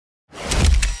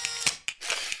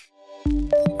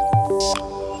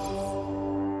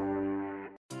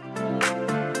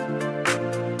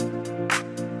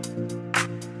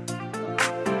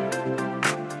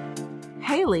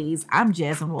Blaze, I'm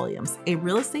Jasmine Williams, a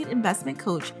real estate investment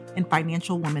coach and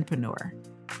financial womanpreneur.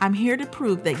 I'm here to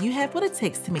prove that you have what it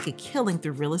takes to make a killing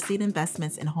through real estate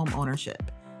investments and home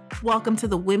ownership. Welcome to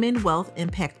the Women Wealth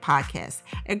Impact Podcast,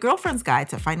 a girlfriend's guide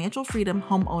to financial freedom,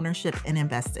 home ownership, and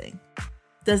investing.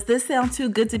 Does this sound too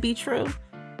good to be true?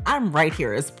 I'm right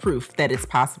here as proof that it's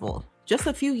possible. Just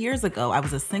a few years ago, I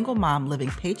was a single mom living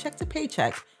paycheck to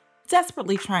paycheck,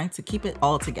 desperately trying to keep it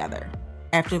all together.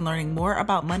 After learning more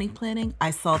about money planning,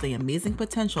 I saw the amazing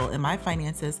potential in my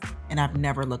finances, and I've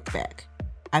never looked back.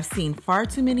 I've seen far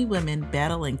too many women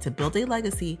battling to build a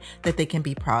legacy that they can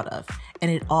be proud of, and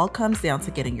it all comes down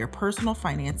to getting your personal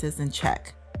finances in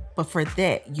check. But for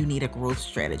that, you need a growth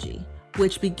strategy,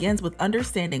 which begins with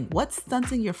understanding what's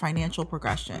stunting your financial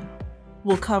progression.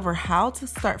 We'll cover how to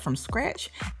start from scratch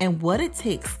and what it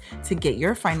takes to get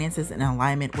your finances in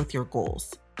alignment with your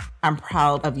goals. I'm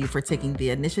proud of you for taking the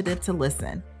initiative to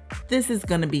listen. This is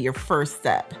going to be your first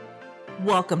step.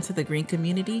 Welcome to the Green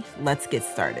Community. Let's get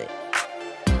started.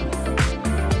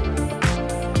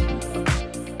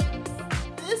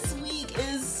 This week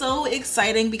is so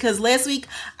exciting because last week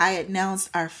I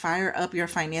announced our Fire Up Your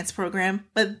Finance program,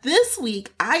 but this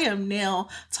week I am now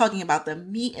talking about the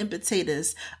meat and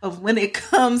potatoes of when it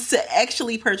comes to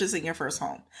actually purchasing your first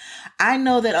home. I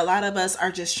know that a lot of us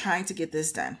are just trying to get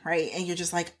this done, right? And you're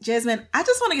just like, Jasmine, I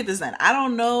just want to get this done. I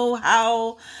don't know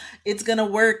how it's going to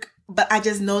work, but I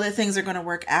just know that things are going to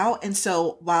work out. And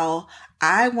so while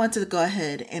I want to go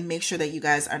ahead and make sure that you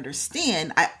guys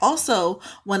understand, I also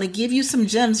want to give you some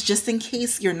gems just in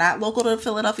case you're not local to the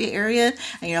Philadelphia area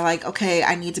and you're like, okay,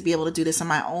 I need to be able to do this on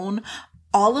my own.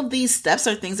 All of these steps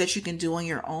are things that you can do on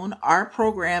your own. Our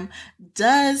program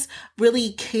does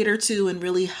really cater to and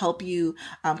really help you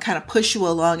kind of push you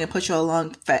along and push you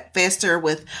along faster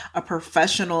with a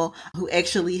professional who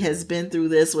actually has been through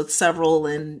this with several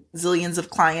and zillions of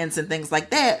clients and things like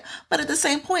that. But at the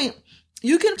same point,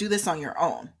 you can do this on your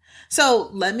own. So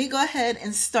let me go ahead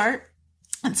and start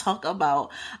and talk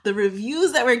about the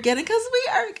reviews that we're getting because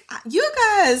you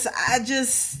guys,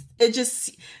 it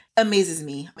just amazes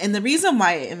me. And the reason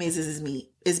why it amazes me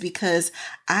is because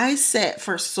I sat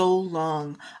for so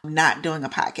long not doing a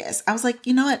podcast. I was like,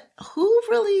 you know what? Who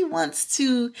really wants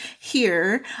to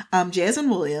hear Jasmine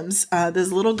Williams,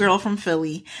 this little girl from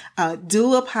Philly,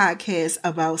 do a podcast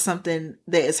about something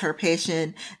that is her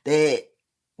passion that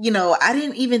I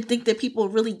didn't even think that people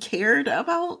really cared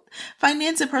about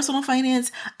finance and personal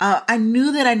finance. I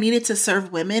knew that I needed to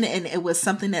serve women and it was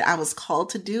something that I was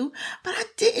called to do, but I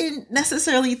didn't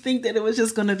necessarily think that it was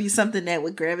just going to be something that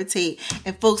would gravitate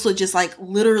and folks would just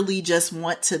literally just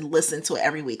want to listen to it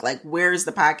every week. Like, where's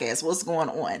the podcast? What's going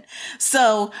on?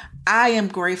 So I am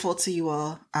grateful to you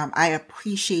all. I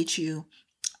appreciate you.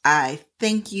 I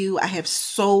thank you. I have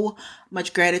so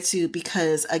much gratitude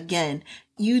because, again,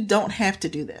 you don't have to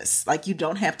do this. You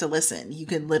don't have to listen. You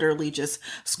can literally just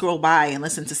scroll by and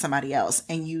listen to somebody else,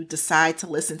 and you decide to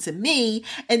listen to me.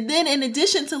 And then in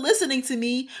addition to listening to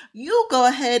me, you go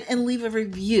ahead and leave a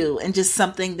review and just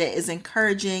something that is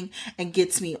encouraging and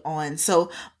gets me on.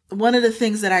 So one of the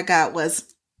things that I got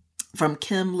was from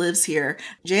Kim Lives Here.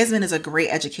 Jasmine is a great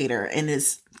educator and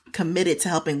is committed to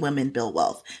helping women build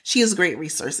wealth. She has great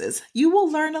resources. You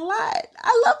will learn a lot.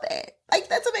 I love that.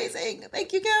 That's amazing.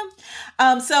 Thank you,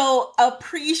 Kim. So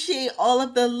appreciate all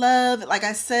of the love. Like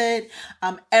I said,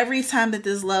 every time that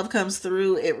this love comes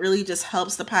through, it really just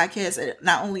helps the podcast. It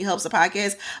not only helps the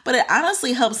podcast, but it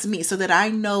honestly helps me so that I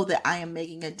know that I am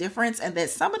making a difference and that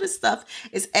some of this stuff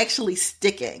is actually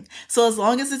sticking. So as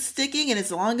long as it's sticking and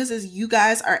as long as you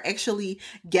guys are actually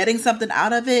getting something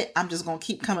out of it, I'm just going to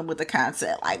keep coming with the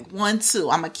concept. 1, 2,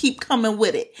 I'm going to keep coming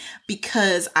with it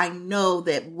because I know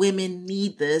that women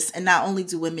need this. And not only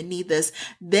do women need this,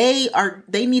 they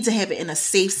need to have it in a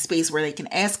safe space where they can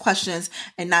ask questions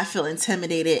and not feel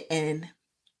intimidated. And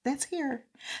that's here.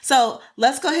 So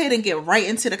let's go ahead and get right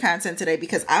into the content today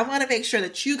because I want to make sure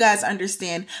that you guys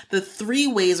understand the 3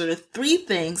 ways or the 3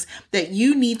 things that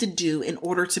you need to do in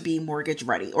order to be mortgage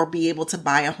ready or be able to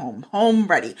buy a home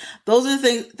ready. Those are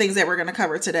the things that we're going to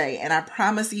cover today. And I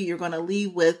promise you're going to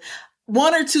leave with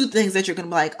 1 or 2 things that you're going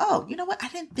to be like, oh, you know what? I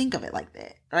didn't think of it like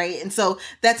that. Right. And so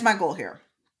that's my goal here.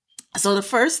 So the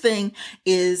first thing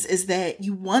is that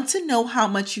you want to know how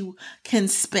much you can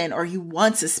spend or you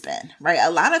want to spend, right?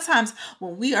 A lot of times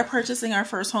when we are purchasing our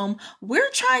first home, we're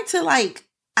trying to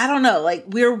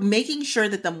we're making sure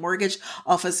that the mortgage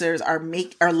officers are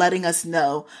letting us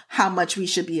know how much we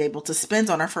should be able to spend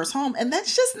on our first home. And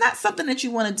that's just not something that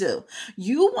you want to do.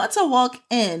 You want to walk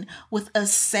in with a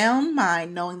sound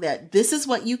mind, knowing that this is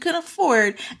what you can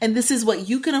afford and this is what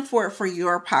you can afford for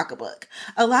your pocketbook.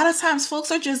 A lot of times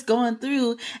folks are just going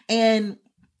through and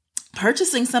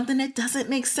purchasing something that doesn't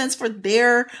make sense for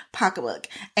their pocketbook.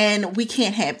 And we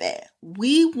can't have that.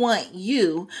 We want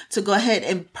you to go ahead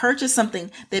and purchase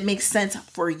something that makes sense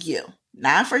for you.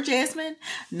 Not for Jasmine,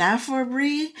 not for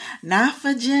Bree, not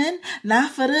for Jen,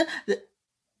 not for the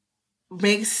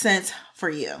makes sense for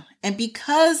you. And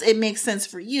because it makes sense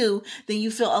for you, then you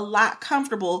feel a lot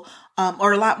comfortable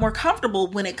or a lot more comfortable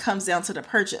when it comes down to the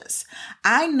purchase.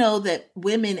 I know that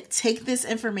women take this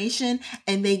information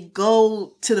and they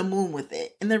go to the moon with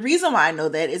it. And the reason why I know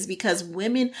that is because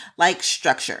women like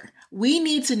structure. We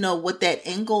need to know what that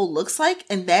end goal looks like.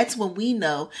 And that's when we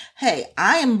know, hey,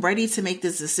 I am ready to make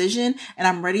this decision and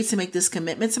I'm ready to make this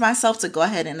commitment to myself to go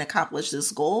ahead and accomplish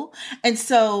this goal. And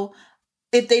so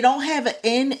if they don't have an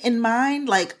end in mind,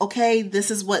 like, okay,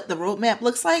 this is what the roadmap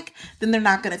looks like, then they're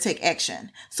not going to take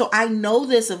action. So I know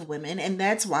this of women, and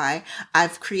that's why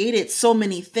I've created so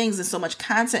many things and so much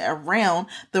content around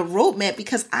the roadmap,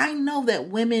 because I know that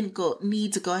women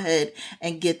need to go ahead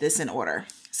and get this in order.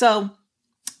 So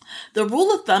the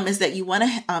rule of thumb is that you want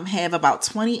to have about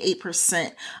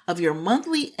 28% of your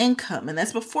monthly income, and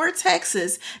that's before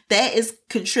taxes, that is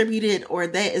contributed or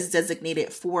that is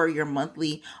designated for your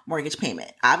monthly mortgage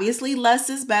payment. Obviously, less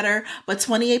is better, but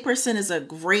 28% is a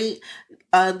great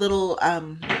little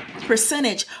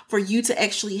percentage for you to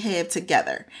actually have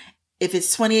together. If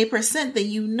it's 28%, then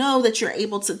you know that you're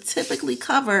able to typically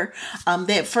cover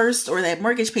that first or that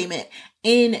mortgage payment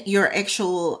in your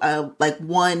actual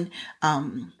one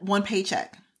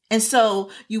paycheck. And so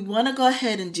you want to go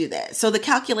ahead and do that. So the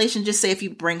calculation, just say if you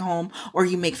bring home or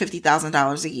you make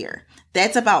 $50,000 a year,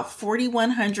 that's about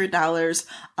 $4,100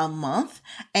 a month.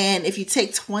 And if you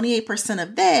take 28%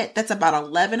 of that, that's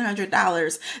about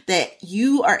 $1,100 that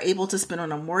you are able to spend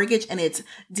on a mortgage, and it's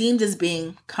deemed as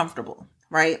being comfortable.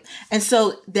 Right. And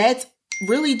so that's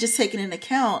really just taking into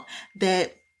account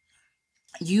that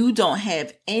you don't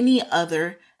have any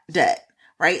other debt.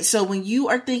 Right. So when you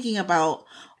are thinking about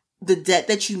the debt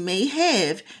that you may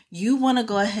have, you want to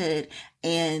go ahead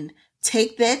and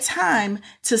take that time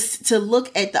to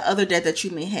look at the other debt that you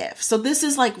may have. So this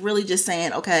is like really just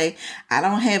saying, okay, I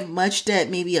don't have much debt,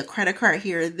 maybe a credit card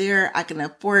here or there. I can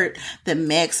afford the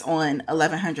max on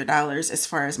 $1,100 as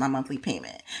far as my monthly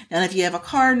payment. Now, if you have a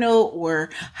car note or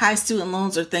high student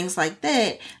loans or things like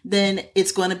that, then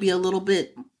it's going to be a little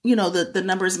bit, the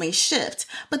numbers may shift,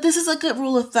 but this is a good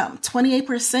rule of thumb.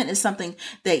 28% is something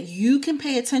that you can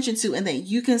pay attention to and that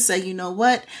you can say, you know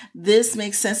what, this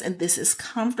makes sense and this is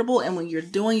comfortable. And when you're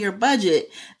doing your budget,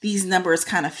 these numbers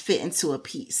kind of fit into a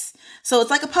piece. So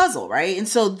it's like a puzzle, right? And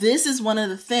so this is one of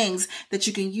the things that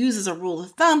you can use as a rule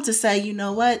of thumb to say, you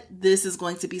know what, this is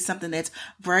going to be something that's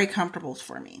very comfortable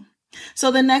for me. So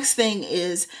the next thing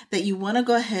is that you want to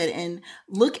go ahead and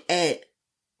look at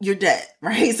your debt,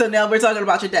 right? So now we're talking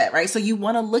about your debt, right? So you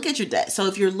want to look at your debt. So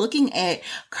if you're looking at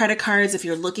credit cards, if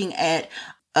you're looking at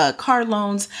car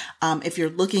loans, if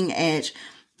you're looking at,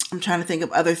 I'm trying to think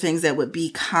of other things that would be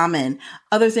common,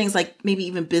 other things like maybe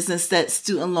even business debt,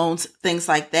 student loans, things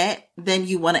like that, then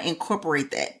you want to incorporate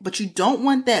that. But you don't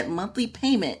want that monthly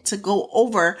payment to go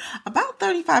over about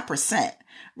 35%.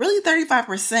 Really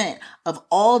 35% of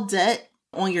all debt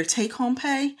on your take-home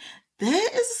pay. That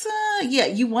is,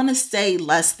 you want to stay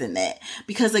less than that,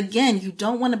 because again, you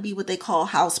don't want to be what they call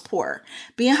house poor.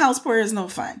 Being house poor is no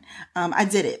fun. I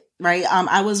did it. Right.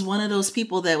 I was one of those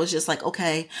people that was just like,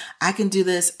 okay, I can do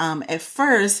this. At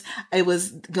first it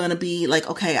was going to be like,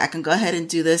 okay, I can go ahead and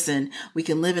do this and we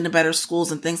can live in the better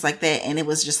schools and things like that. And it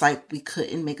was just like, we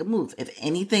couldn't make a move. If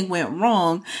anything went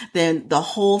wrong, then the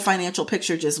whole financial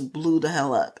picture just blew the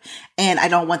hell up. And I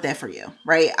don't want that for you.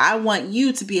 Right. I want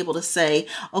you to be able to say,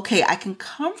 okay, I can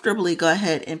comfortably go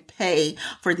ahead and pay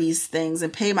for these things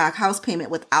and pay my house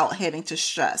payment without having to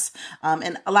stress.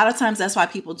 And a lot of times that's why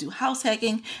people do house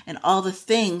hacking and all the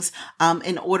things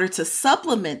in order to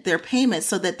supplement their payments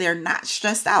so that they're not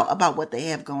stressed out about what they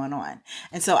have going on.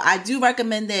 And so I do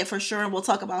recommend that for sure. And we'll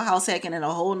talk about house hacking in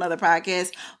a whole nother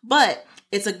podcast, but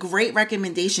it's a great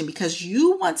recommendation because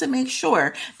you want to make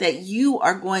sure that you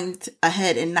are going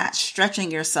ahead and not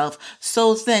stretching yourself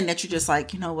so thin that you're just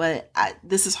like, you know what,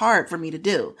 this is hard for me to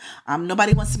do.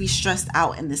 Nobody wants to be stressed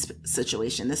out in this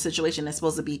situation. This situation is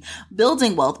supposed to be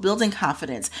building wealth, building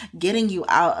confidence, getting you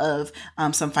out of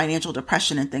some financial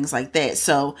depression and things like that.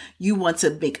 So you want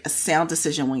to make a sound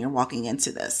decision when you're walking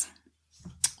into this.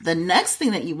 The next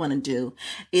thing that you want to do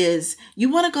is you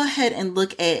want to go ahead and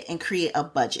look at and create a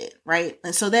budget, right?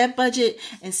 And so that budget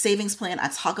and savings plan, I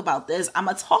talk about this. I'm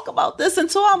going to talk about this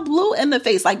until I'm blue in the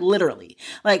face, like literally.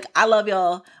 Like, I love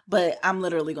y'all, but I'm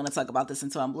literally going to talk about this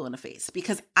until I'm blue in the face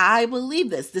because I believe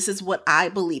this. This is what I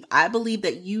believe. I believe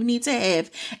that you need to have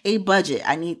a budget.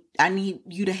 I need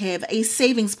you to have a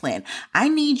savings plan. I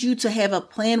need you to have a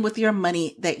plan with your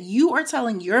money that you are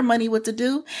telling your money what to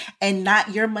do and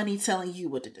not your money telling you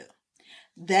what to do.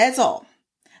 That's all.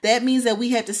 That means that we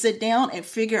have to sit down and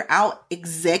figure out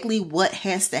exactly what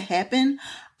has to happen.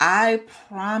 I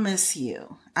promise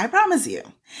you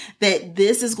that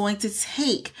this is going to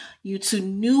take you to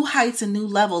new heights and new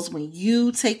levels when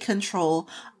you take control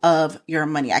of your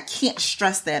money. I can't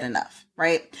stress that enough,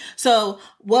 right? So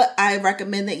what I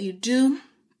recommend that you do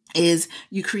is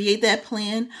you create that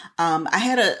plan. I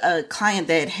had a client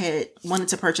that had wanted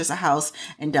to purchase a house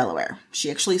in Delaware. She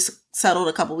actually settled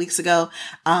a couple weeks ago,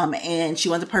 and she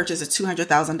wanted to purchase a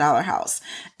 $200,000 house.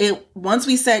 Once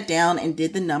we sat down and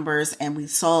did the numbers and we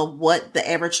saw what the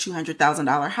average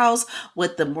 $200,000 house,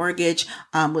 what the mortgage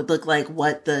would look like,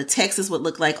 what the taxes would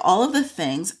look like, all of the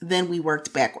things, then we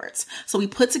worked backwards. So we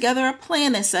put together a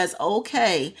plan that says,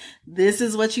 okay, this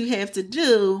is what you have to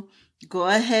do. Go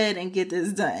ahead and get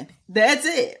this done. That's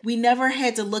it. We never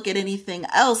had to look at anything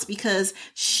else because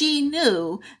she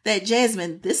knew that,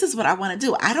 Jasmine, this is what I want to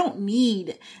do. I don't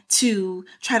need to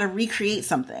try to recreate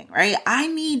something, right? I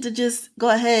need to just go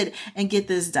ahead and get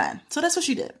this done. So that's what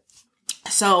she did.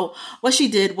 So what she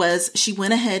did was she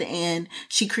went ahead and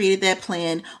she created that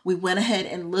plan. We went ahead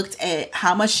and looked at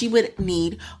how much she would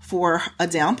need for a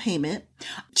down payment.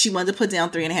 She wanted to put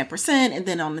down 3.5%. And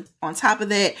then on top of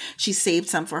that, she saved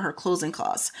some for her closing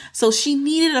costs. So she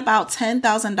needed about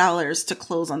 $10,000 to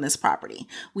close on this property.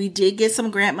 We did get some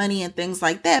grant money and things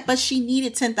like that, but she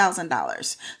needed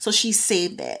 $10,000. So she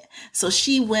saved that. So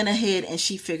she went ahead and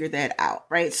she figured that out,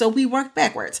 right? So we worked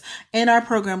backwards. In our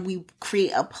program, we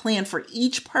create a plan for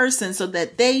each person so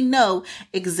that they know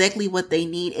exactly what they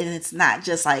need. And it's not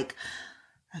just like,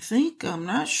 I'm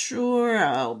not sure,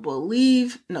 I'll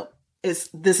believe. No.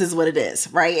 This is what it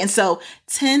is, right? And so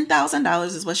 $10,000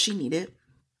 is what she needed.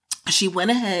 She went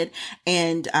ahead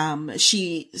and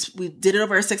we did it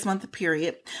over a 6-month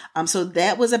period. So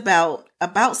that was about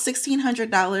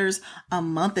 $1,600 a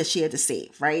month that she had to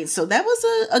save, right? So that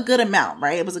was a good amount,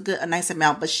 right? It was a nice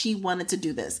amount, but she wanted to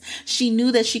do this. She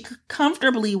knew that she could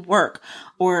comfortably work,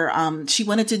 or she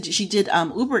did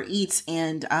Uber Eats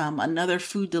and another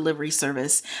food delivery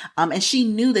service, and she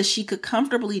knew that she could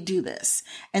comfortably do this.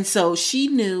 And so she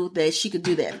knew that she could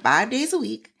do that 5 days a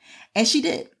week, and she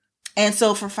did. And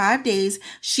so for 5 days,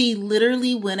 she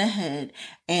literally went ahead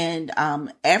and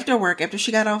after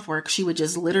she got off work, she would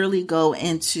just literally go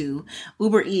into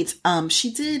Uber Eats.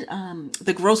 She did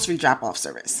the grocery drop-off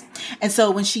service. And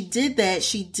so when she did that,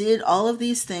 she did all of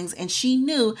these things, and she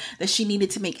knew that she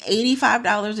needed to make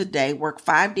 $85 a day, work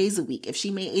 5 days a week. If she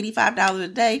made $85 a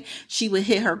day, she would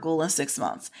hit her goal in 6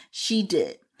 months. She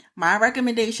did. My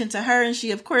recommendation to her, and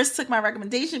she of course took my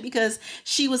recommendation because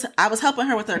I was helping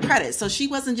her with her credit. So she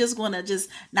wasn't just going to just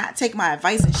not take my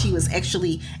advice, and she was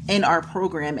actually in our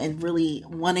program and really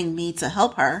wanting me to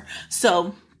help her.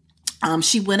 So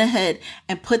she went ahead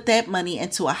and put that money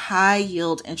into a high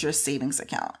yield interest savings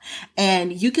account.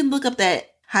 And you can look up that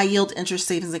high yield interest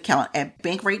savings account at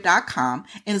bankrate.com,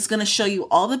 and it's going to show you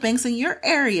all the banks in your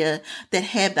area that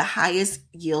have the highest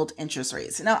yield interest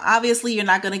rates. Now, obviously, you're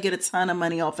not going to get a ton of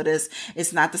money off of this.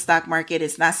 It's not the stock market.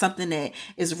 It's not something that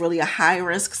is really a high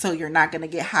risk, so you're not going to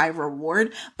get high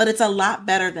reward, but it's a lot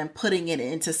better than putting it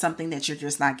into something that you're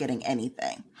just not getting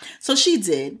anything. So she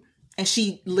did, and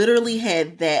she literally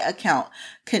had that account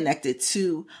connected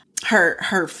to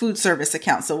her food service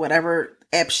account. So whatever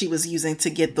app she was using to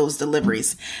get those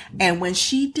deliveries. And when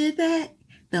she did that,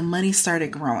 the money started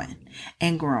growing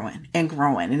and growing and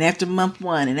growing. And after month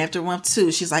 1 and after month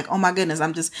 2, she's like, oh my goodness,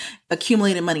 I'm just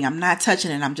accumulating money. I'm not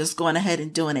touching it. I'm just going ahead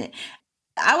and doing it.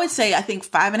 I would say, I think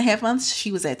 5.5 months,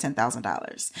 she was at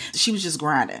 $10,000. She was just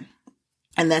grinding.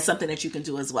 And that's something that you can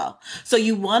do as well. So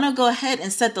you want to go ahead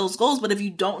and set those goals. But if you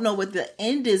don't know what the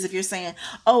end is, if you're saying,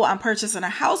 oh, I'm purchasing a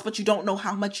house, but you don't know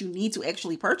how much you need to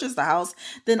actually purchase the house,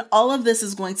 then all of this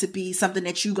is going to be something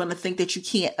that you're going to think that you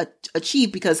can't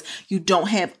achieve because you don't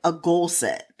have a goal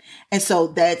set. And so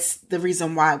that's the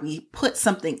reason why we put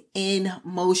something in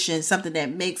motion, something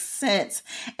that makes sense,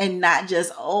 and not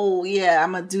just, oh yeah,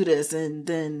 I'm going to do this, and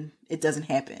then it doesn't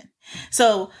happen.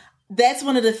 So that's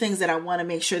one of the things that I want to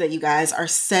make sure that you guys are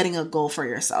setting a goal for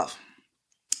yourself.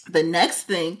 The next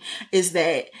thing is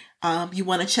that you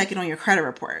want to check in on your credit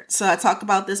report. So I talked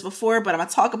about this before, but I'm going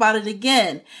to talk about it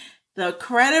again. The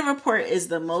credit report is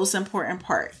the most important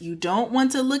part. You don't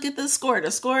want to look at the score.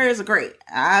 The score is great.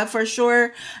 I for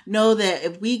sure know that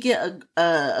if we get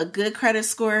a good credit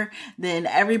score, then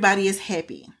everybody is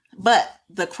happy. But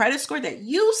the credit score that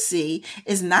you see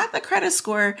is not the credit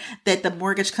score that the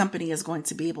mortgage company is going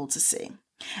to be able to see.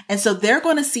 And so they're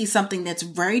going to see something that's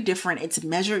very different. It's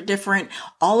measured different.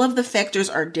 All of the factors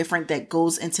are different that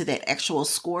goes into that actual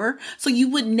score. So you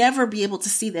would never be able to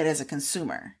see that as a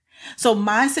consumer. So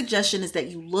my suggestion is that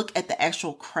you look at the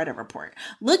actual credit report.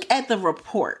 Look at the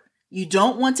report. You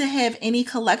don't want to have any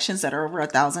collections that are over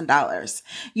 $1,000.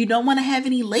 You don't want to have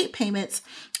any late payments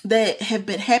that have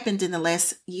happened in the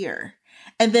last year.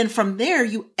 And then from there,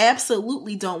 you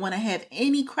absolutely don't want to have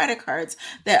any credit cards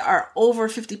that are over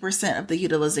 50% of the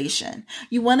utilization.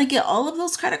 You want to get all of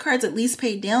those credit cards at least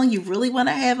paid down. You really want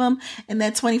to have them in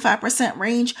that 25%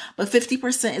 range, but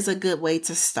 50% is a good way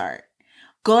to start.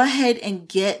 Go ahead and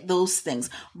get those things.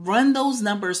 Run those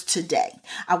numbers today.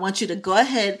 I want you to go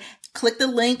ahead, click the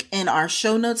link in our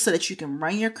show notes so that you can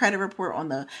run your credit report on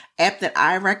the app that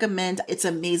I recommend. It's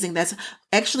amazing. That's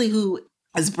actually who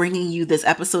is bringing you this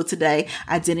episode today,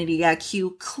 Identity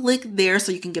IQ. Click there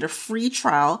so you can get a free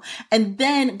trial and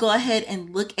then go ahead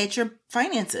and look at your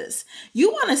finances. You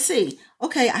want to see,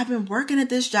 okay, I've been working at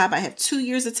this job. I have 2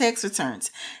 years of tax returns.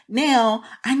 Now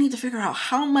I need to figure out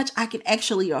how much I can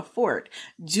actually afford.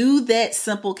 Do that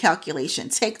simple calculation.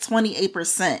 Take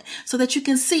 28% so that you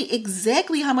can see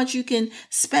exactly how much you can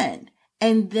spend.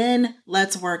 And then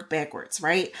let's work backwards,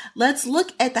 right? Let's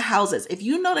look at the houses. If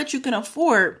you know that you can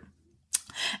afford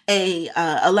a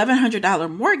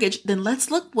 $1,100 mortgage, then let's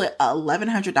look what a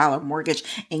 $1,100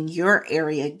 mortgage in your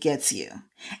area gets you.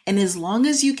 And as long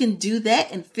as you can do that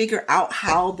and figure out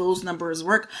how those numbers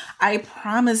work, I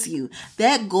promise you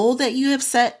that goal that you have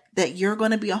set that you're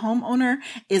going to be a homeowner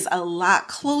is a lot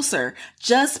closer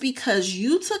just because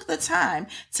you took the time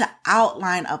to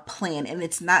outline a plan and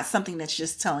it's not something that's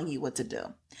just telling you what to do.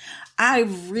 I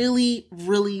really,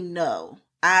 really know.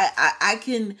 I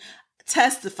can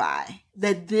testify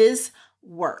that this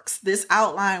works. This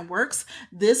outline works.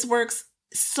 This works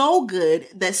so good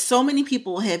that so many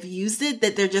people have used it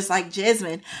that they're just like,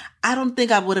 Jasmine, I don't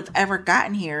think I would have ever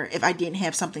gotten here if I didn't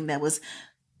have something that was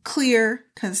clear,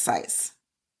 concise.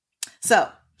 So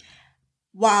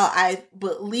while I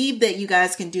believe that you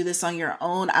guys can do this on your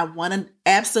own, I want to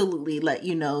absolutely let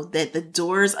you know that the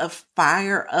doors of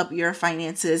Fire Up Your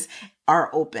Finances are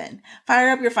open. Fire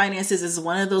Up Your Finances is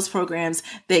one of those programs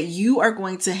that you are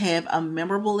going to have a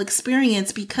memorable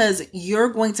experience because you're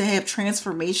going to have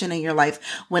transformation in your life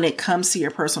when it comes to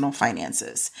your personal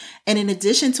finances. And in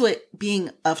addition to it being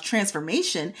of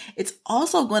transformation, it's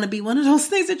also going to be one of those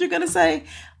things that you're going to say,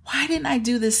 why didn't I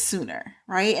do this sooner?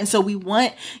 Right? And so we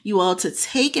want you all to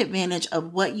take advantage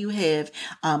of what you have,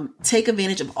 take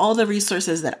advantage of all the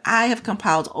resources that I have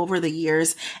compiled over the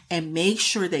years and make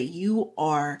sure that you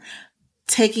are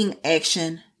taking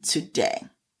action today.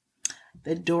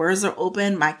 The doors are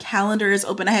open. My calendar is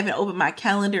open. I haven't opened my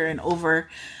calendar in over,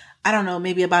 I don't know,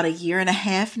 maybe about 1.5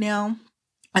 years now.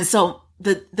 And so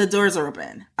the doors are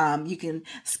open. You can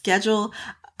schedule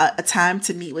a time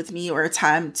to meet with me or a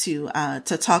time to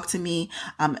talk to me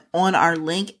on our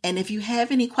link. And if you have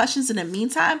any questions in the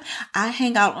meantime, I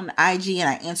hang out on IG and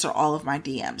I answer all of my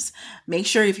DMs. Make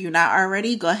sure if you're not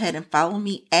already, go ahead and follow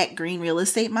me at Green Real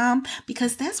Estate Mom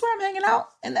because that's where I'm hanging out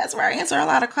and that's where I answer a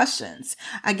lot of questions.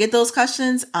 I get those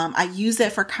questions. I use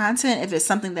that for content if it's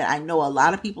something that I know a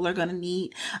lot of people are going to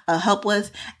need help with.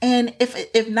 And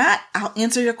if not, I'll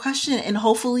answer your question and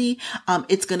hopefully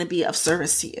it's going to be of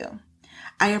service to you.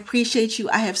 I appreciate you.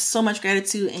 I have so much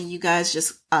gratitude in you guys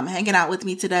just hanging out with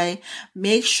me today.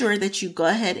 Make sure that you go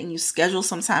ahead and you schedule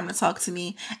some time to talk to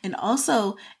me. And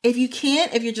also, if you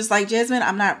can't, if you're just like, Jasmine,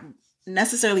 I'm not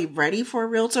necessarily ready for a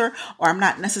realtor or I'm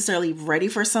not necessarily ready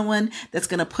for someone that's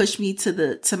going to push me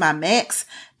to my max,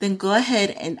 then go ahead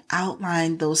and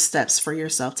outline those steps for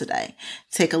yourself today.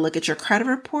 Take a look at your credit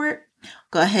report.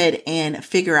 Go ahead and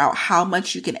figure out how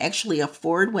much you can actually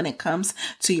afford when it comes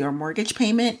to your mortgage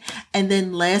payment. And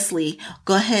then lastly,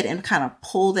 go ahead and kind of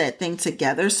pull that thing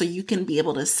together so you can be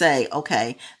able to say,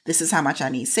 okay, this is how much I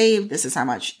need saved. This is how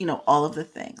much, all of the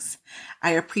things.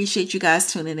 I appreciate you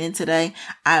guys tuning in today.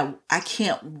 I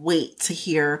can't wait to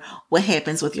hear what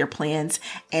happens with your plans.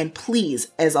 And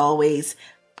please, as always,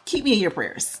 keep me in your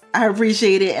prayers. I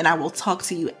appreciate it. And I will talk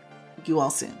to you all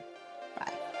soon.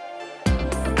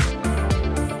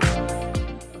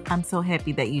 I'm so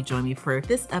happy that you joined me for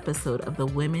this episode of the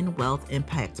Women Wealth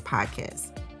Impact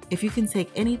Podcast. If you can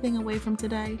take anything away from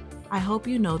today, I hope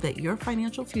you know that your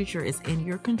financial future is in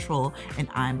your control and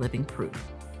I'm living proof.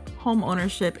 Home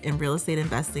ownership and real estate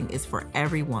investing is for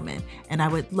every woman, and I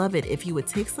would love it if you would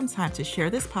take some time to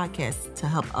share this podcast to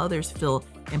help others feel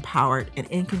empowered and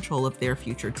in control of their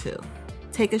future too.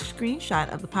 Take a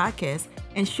screenshot of the podcast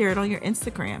and share it on your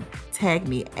Instagram. Tag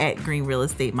me at Green Real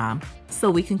Estate Mom so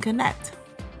we can connect.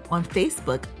 On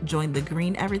Facebook, join the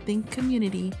Green Everything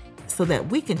community so that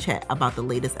we can chat about the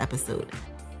latest episode.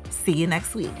 See you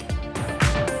next week.